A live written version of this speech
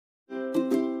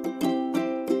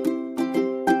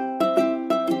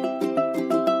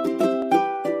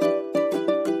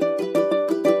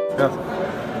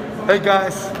Hey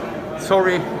guys,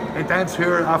 sorry it ends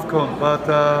here at AFCON, but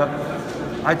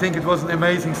I think it was an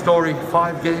amazing story.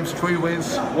 5 games, 3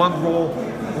 wins, 1 draw,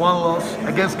 1 loss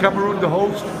against Cameroon, the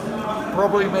host.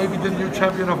 Probably maybe the new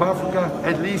champion of Africa,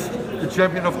 at least the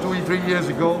champion of 2-3 years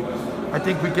ago. I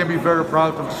think we can be very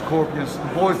proud of the Scorpions. The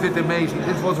boys did amazing.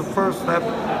 This was a first step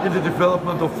in the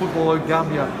development of football in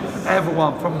Gambia.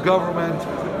 Everyone, from government,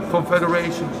 from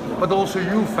federation, but also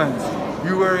you fans.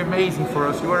 You were amazing for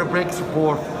us. You were a big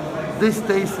support. This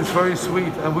taste is very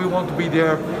sweet and we want to be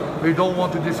there. We don't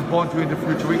want to disappoint you in the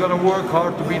future. We're going to work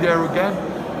hard to be there again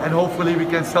and hopefully we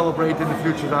can celebrate in the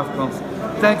future AFCONs.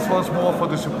 Thanks once more for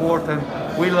the support and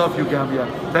we love you, Gambia.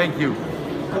 Thank you.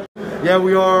 Yeah,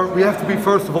 we have to be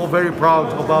first of all very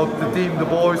proud about the team, the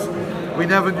boys. We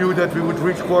never knew that we would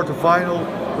reach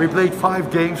quarter-final. We played 5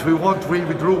 games, we won 3,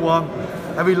 we drew 1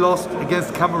 and we lost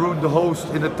against Cameroon, the host,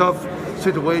 in a tough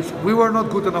situation. We were not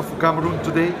good enough for Cameroon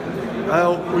today.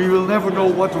 We will never know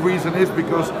what the reason is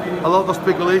because a lot of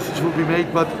speculations will be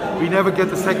made, but we never get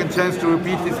a second chance to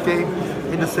repeat this game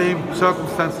in the same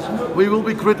circumstances. We will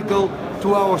be critical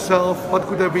to ourselves, what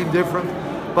could have been different,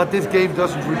 but this game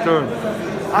doesn't return.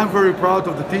 I'm very proud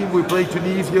of the team. We played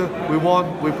Tunisia, we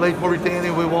won. We played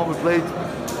Mauritania, we won. We played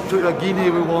Guinea,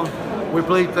 we won. We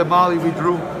played Mali, we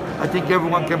drew. I think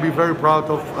everyone can be very proud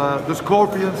of the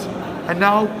Scorpions. And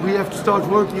now we have to start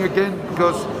working again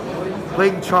because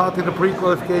playing Chad in the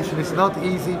pre-qualification is not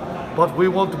easy, but we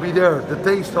want to be there. The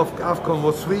taste of AFCON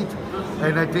was sweet,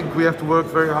 and I think we have to work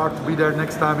very hard to be there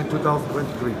next time in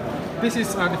 2023. This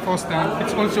is the first time.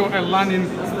 It's also a learning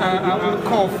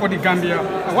curve for the Gambia.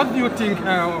 What do you think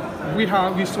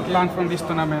we should learn from this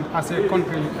tournament as a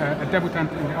country, a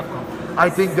debutant in the AFCON? I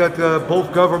think that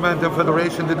both government and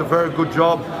federation did a very good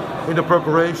job in the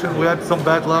preparation. We had some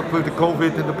bad luck with the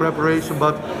COVID in the preparation,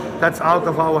 but that's out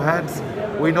of our hands.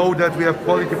 We know that we have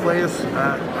quality players.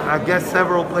 I guess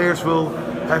several players will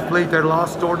have played their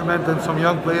last tournament and some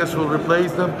young players will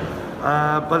replace them.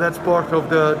 But that's part of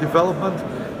the development.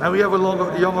 And we have a lot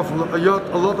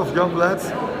of young lads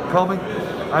coming.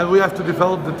 And we have to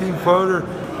develop the team further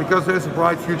because there's a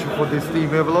bright future for this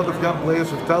team. We have a lot of young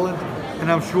players with talent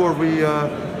and I'm sure we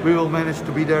will manage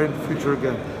to be there in the future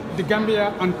again. The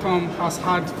Gambia and Tom has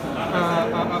had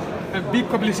a big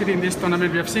publicity in this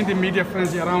tournament. We have seen the media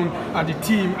frenzy around the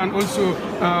team, and also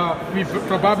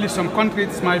probably some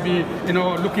countries might be,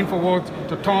 looking forward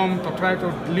to Tom to try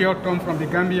to lure Tom from the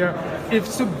Gambia. If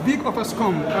so big offers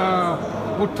come,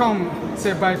 would Tom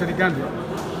say bye to the Gambia?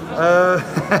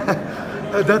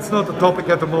 That's not the topic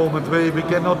at the moment. We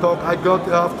cannot talk. I got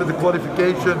after the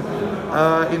qualification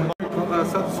in my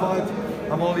Saintfiet.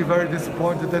 I'm only very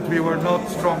disappointed that we were not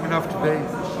strong enough today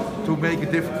to make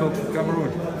it difficult for Cameroon.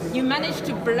 You managed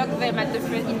to block them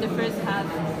in the first half.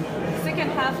 Second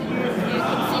half, you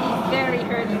conceded very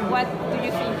early. What do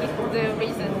you think is the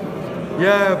reason?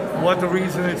 Yeah, what the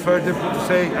reason? It's very difficult to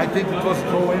say. I think it was a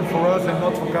throw-in for us and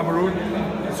not for Cameroon.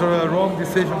 It's a wrong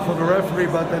decision for the referee,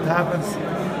 but that happens.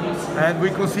 And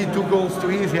we concede 2 goals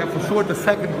too easy. And for sure, the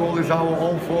second goal is our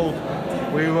own fault.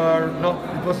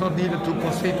 It was not needed to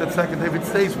concede that second. If it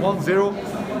stays 1-0,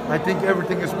 I think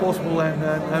everything is possible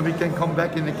and we can come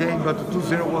back in the game. But the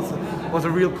 2-0 was a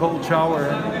real cold shower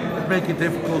and it made it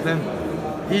difficult. And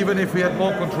even if we had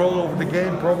more control over the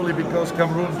game, probably because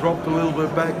Cameroon dropped a little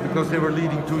bit back because they were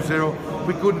leading 2-0,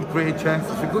 we couldn't create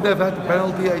chances. We could have had a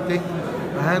penalty, I think,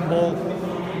 a handball,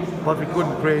 but we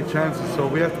couldn't create chances. So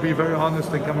we have to be very honest,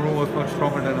 and Cameroon was much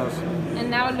stronger than us. And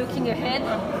now looking ahead?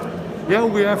 Yeah,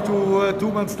 we have to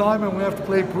 2 months time and we have to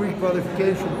play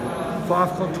pre-qualification for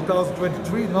AFCON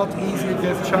 2023. Not easy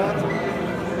against Chad.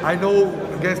 I know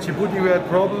against Djibouti we had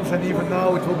problems and even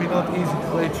now it will be not easy to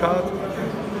play Chad.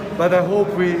 But I hope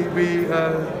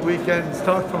we can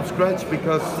start from scratch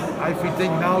because if we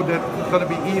think now that it's going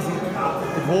to be easy,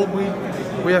 it won't be.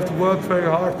 We have to work very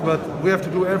hard, but we have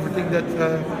to do everything that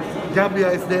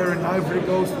Gambia is there in Ivory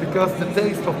Coast because the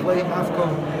taste of playing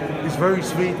AFCON is very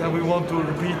sweet and we want to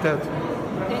repeat that.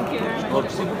 Thank you very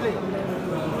much.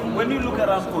 When you look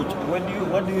around, coach,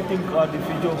 what do you think are the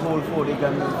future hold for the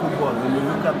Gambian football? When you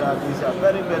look at that, it's a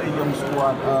very, very young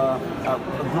squad,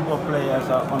 a group of players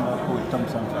under coach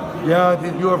Thompson.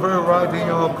 Yeah, you are very right in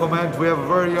your comment. We have a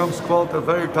very young squad, a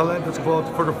very talented squad.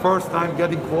 For the first time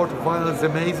getting quarterfinals is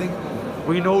amazing.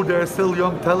 We know there's still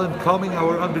young talent coming.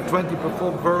 Our under-20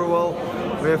 performed very well.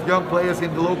 We have young players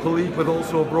in the local league but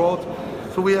also abroad.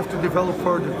 So we have to develop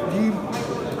further the team.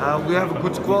 We have a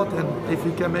good squad and if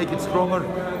we can make it stronger,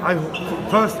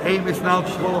 first aim is now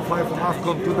to qualify for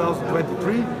AFCON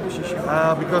 2023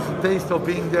 because the taste of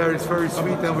being there is very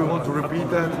sweet and we want to repeat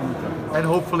that and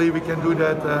hopefully we can do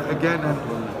that again.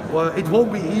 And Well, it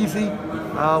won't be easy.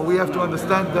 We have to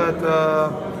understand that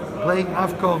playing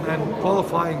AFCON and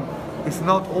qualifying is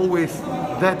not always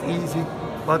that easy.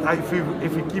 But if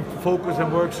we keep focus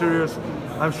and work serious,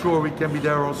 I'm sure we can be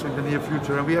there also in the near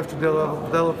future. And we have to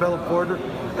develop further.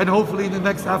 And hopefully in the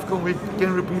next AFCON we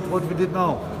can repeat what we did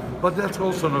now. But that's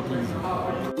also not easy.